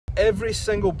every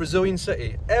single Brazilian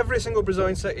city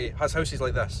has houses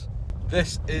like this.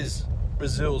 This is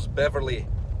Brazil's Beverly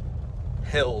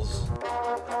Hills.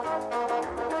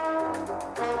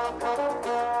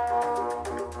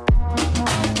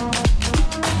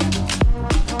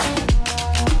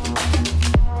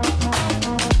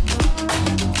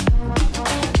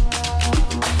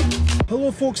 Hello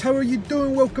folks, how are you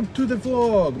doing? Welcome to the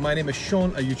vlog. My name is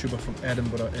Sean, a YouTuber from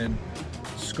Edinburgh in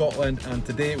Scotland, and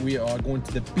today we are going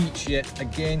to the beach yet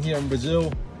again here in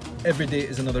Brazil. Every day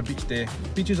is another beach day.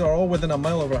 Beaches are all within a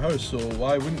mile of our house, so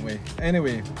why wouldn't we?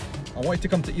 Anyway, I wanted to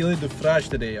come to Ilha do Frade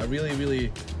today, a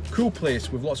really cool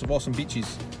place with lots of awesome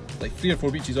beaches. Like 3 or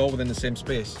 4 beaches all within the same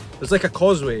space. There's like a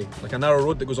causeway, like a narrow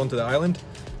road that goes onto the island,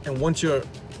 and once you're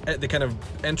at the kind of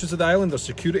entrance of the island, there's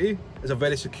security. It's a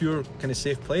very secure, kind of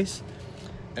safe place.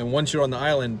 And once you're on the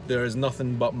island, there is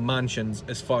nothing but mansions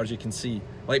as far as you can see.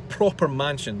 Like proper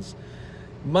mansions.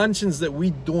 Mansions that we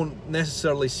don't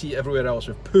necessarily see everywhere else,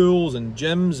 with pools and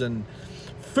gyms and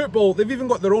football. They've even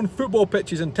got their own football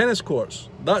pitches and tennis courts.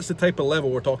 That's the type of level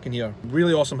we're talking here.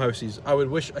 Really awesome houses. I would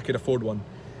wish I could afford one.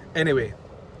 Anyway,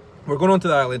 we're going onto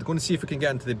the island, going to see if we can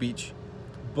get into the beach.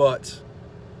 But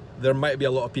there might be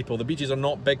a lot of people. The beaches are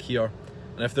not big here.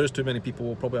 And if there's too many people,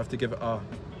 we'll probably have to give it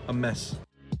a miss.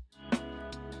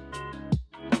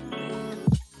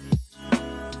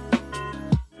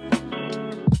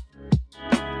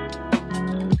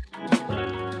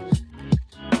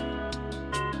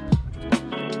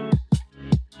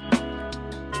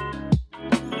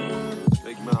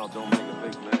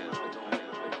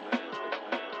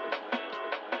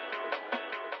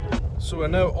 So we're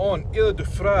now on Ilha do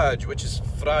Frade, which is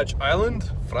Frade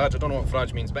Island. Frade, I don't know what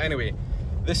Frade means, but anyway,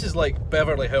 this is like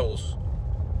Beverly Hills.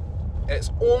 It's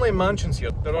only mansions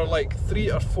here. There are like 3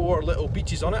 or 4 little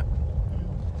beaches on it.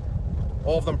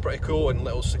 All of them pretty cool and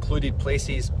little secluded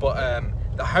places, but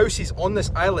the houses on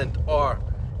this island are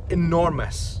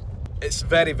enormous. It's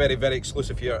very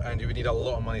exclusive here, and you would need a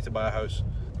lot of money to buy a house.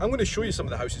 I'm going to show you some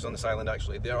of the houses on this island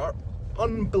actually. They are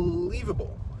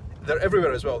unbelievable. They're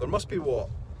everywhere as well. There must be, what,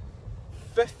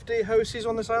 50 houses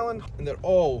on this island, and they're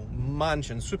all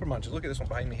mansions, super mansions. Look at this one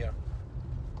behind me here,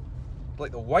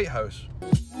 like the White House.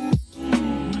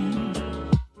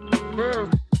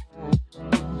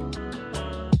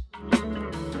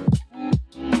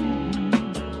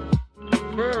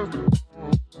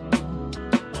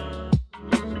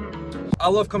 I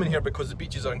love coming here because the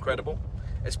beaches are incredible.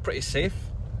 It's pretty safe.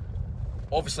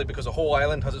 Obviously because the whole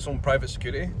island has its own private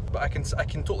security, but I can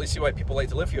totally see why people like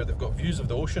to live here. They've got views of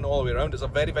the ocean all the way around. It's a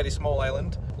very small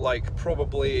island, like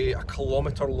probably a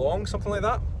kilometre long, something like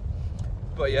that.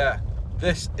 But yeah,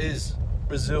 this is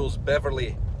Brazil's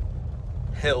Beverly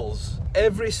Hills.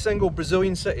 Every single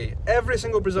Brazilian city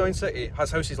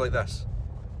has houses like this,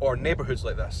 or neighbourhoods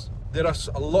like this. There are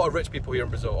a lot of rich people here in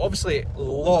Brazil. Obviously a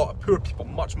lot of poor people,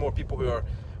 much more people who are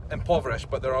impoverished,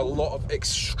 but there are a lot of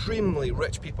extremely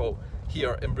rich people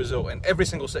here in Brazil, in every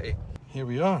single city. Here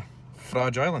we are,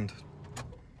 Frade Island.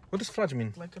 What does Frade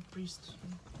mean? Like a priest,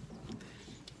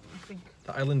 I think.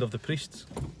 The island of the priests.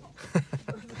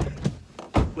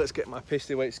 Let's get my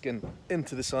pasty white skin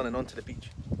into the sun and onto the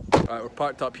beach. Alright, we're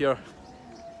parked up here,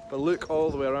 but look all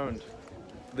the way around.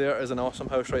 There is an awesome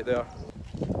house right there.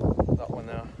 That one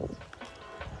there.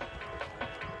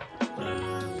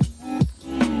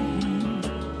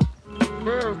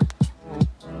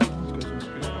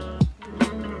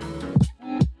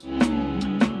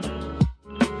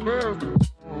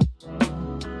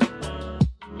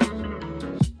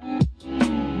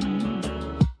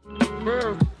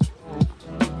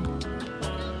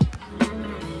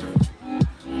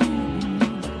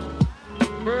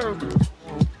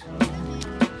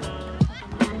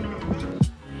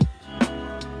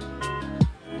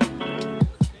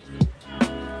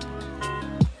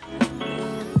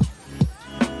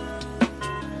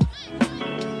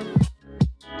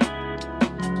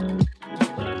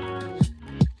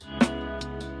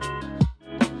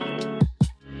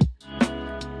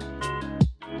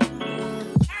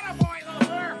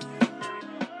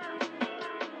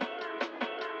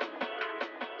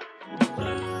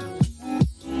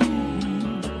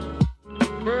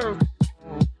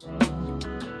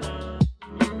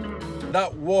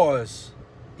 That was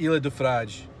Ilha do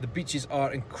Frade. The beaches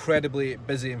are incredibly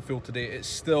busy and full today. It's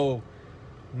still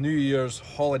New Year's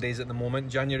holidays at the moment,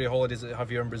 January holidays that they have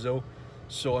here in Brazil.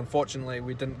 So unfortunately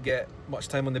we didn't get much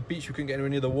time on the beach. We couldn't get anywhere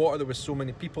near the water. There was so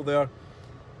many people there.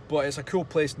 But it's a cool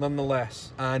place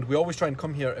nonetheless. And we always try and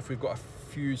come here if we've got a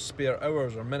few spare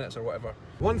hours or minutes or whatever.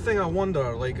 One thing I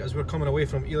wonder, like as we're coming away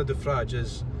from Ilha do Frade,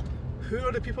 is who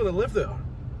are the people that live there?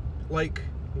 Like,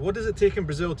 what does it take in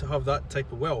Brazil to have that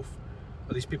type of wealth?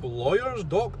 Are these people lawyers,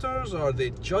 doctors, are they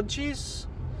judges?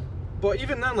 But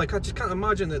even then, like, I just can't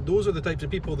imagine that those are the types of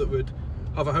people that would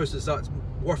have a house that's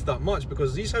worth that much,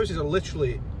 because these houses are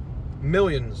literally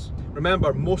millions.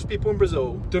 Remember, most people in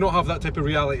Brazil do not have that type of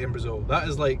reality in Brazil. That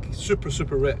is like super,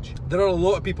 super rich. There are a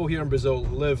lot of people here in Brazil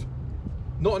who live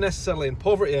not necessarily in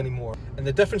poverty anymore. And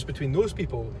the difference between those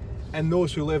people and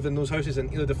those who live in those houses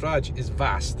in Ilha de Frade is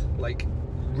vast. Like,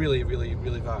 really, really,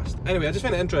 really vast. Anyway, I just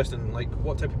find it interesting, like,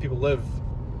 what type of people live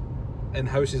in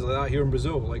houses like that here in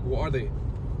Brazil. Like, what are they?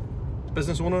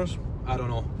 Business owners? I don't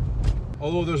know.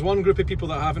 Although there's one group of people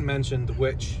that I haven't mentioned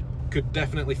which could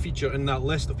definitely feature in that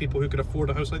list of people who could afford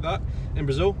a house like that in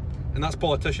Brazil, and that's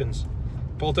politicians.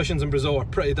 Politicians in Brazil are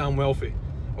pretty damn wealthy.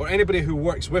 Or anybody who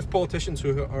works with politicians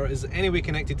who is in any way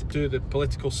connected to the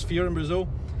political sphere in Brazil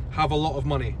have a lot of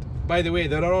money. By the way,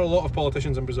 there are a lot of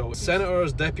politicians in Brazil.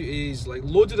 Senators, deputies, like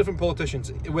loads of different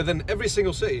politicians within every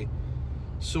single city.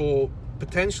 So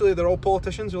potentially they're all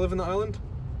politicians who live in the island?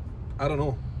 I don't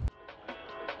know.